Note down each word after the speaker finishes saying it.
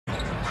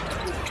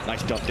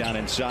Nice stuff down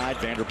inside.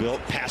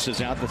 Vanderbilt passes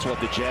out. That's what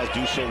the Jazz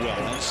do so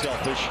well.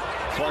 Unselfish.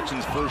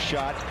 Clarkson's first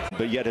shot,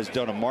 but yet has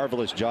done a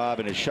marvelous job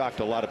and has shocked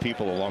a lot of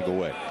people along the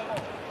way.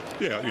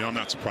 Yeah, I'm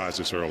not surprised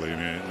this early. I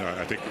mean,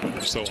 I think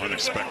it's so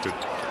unexpected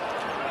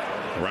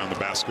around the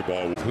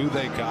basketball. Who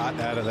they got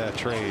out of that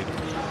trade,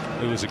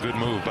 it was a good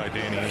move by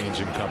Danny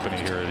Ainge and company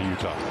here at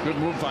Utah. Good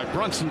move by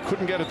Brunson.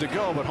 Couldn't get it to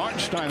go, but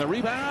Hartenstein the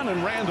rebound,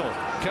 and Randle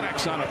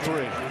connects on a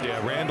three.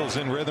 Yeah, Randle's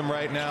in rhythm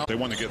right now. They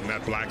want to get in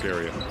that black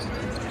area.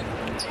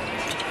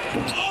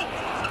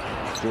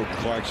 Jordan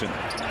Clarkson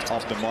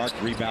off the mark,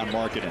 rebound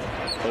Markkanen.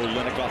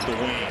 Olynyk off the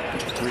wing.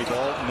 Three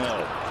ball,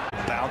 no.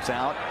 Bounce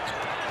out.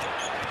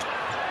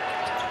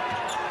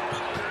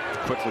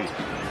 Quickly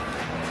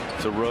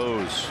to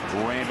Rose.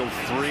 Randle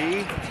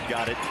three.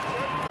 Got it.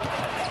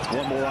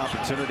 One more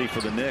opportunity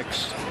for the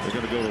Knicks. They're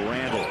going to go to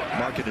Randle.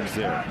 Markkanen's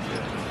there.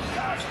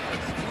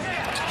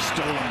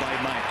 Stolen by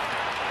Mike.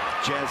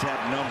 Jazz have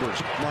numbers.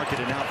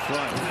 Markkanen out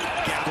front.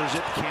 Gathers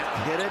it. Can't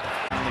hit it.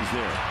 He's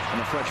there.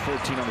 And a fresh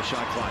 14 on the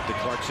shot clock to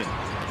Clarkson.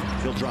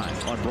 He'll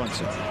drive on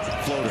Brunson.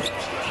 Floater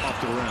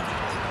off the rim.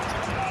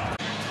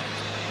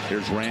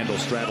 Here's Randle.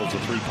 Straddles the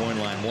three-point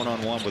line.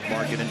 One-on-one with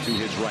Markkanen to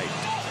his right.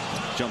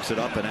 Jumps it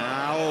up and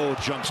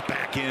out. Jumps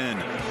back in.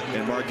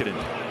 And Markkanen.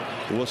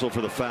 Whistle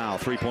for the foul.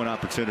 Three-point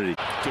opportunity.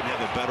 Couldn't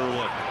have a better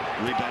look.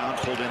 Rebound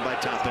pulled in by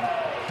Toppin.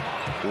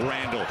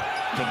 Randle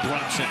to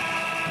Brunson.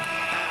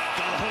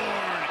 The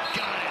horn.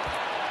 Got it.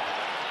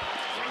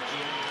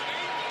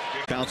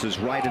 Bounces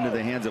right into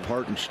the hands of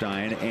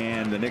Hartenstein,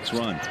 and the Knicks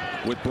run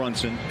with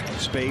Brunson.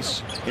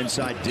 Space,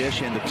 inside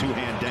dish, and the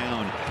two-hand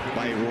down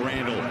by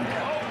Randle.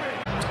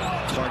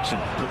 Clarkson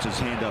puts his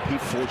hand up. He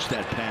forced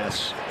that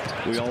pass.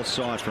 We all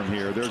saw it from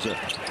here. There's an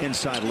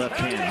inside left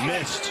hand.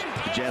 Missed.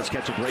 The Jazz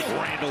catch a break.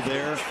 Randle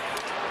there.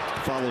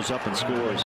 Follows up and scores.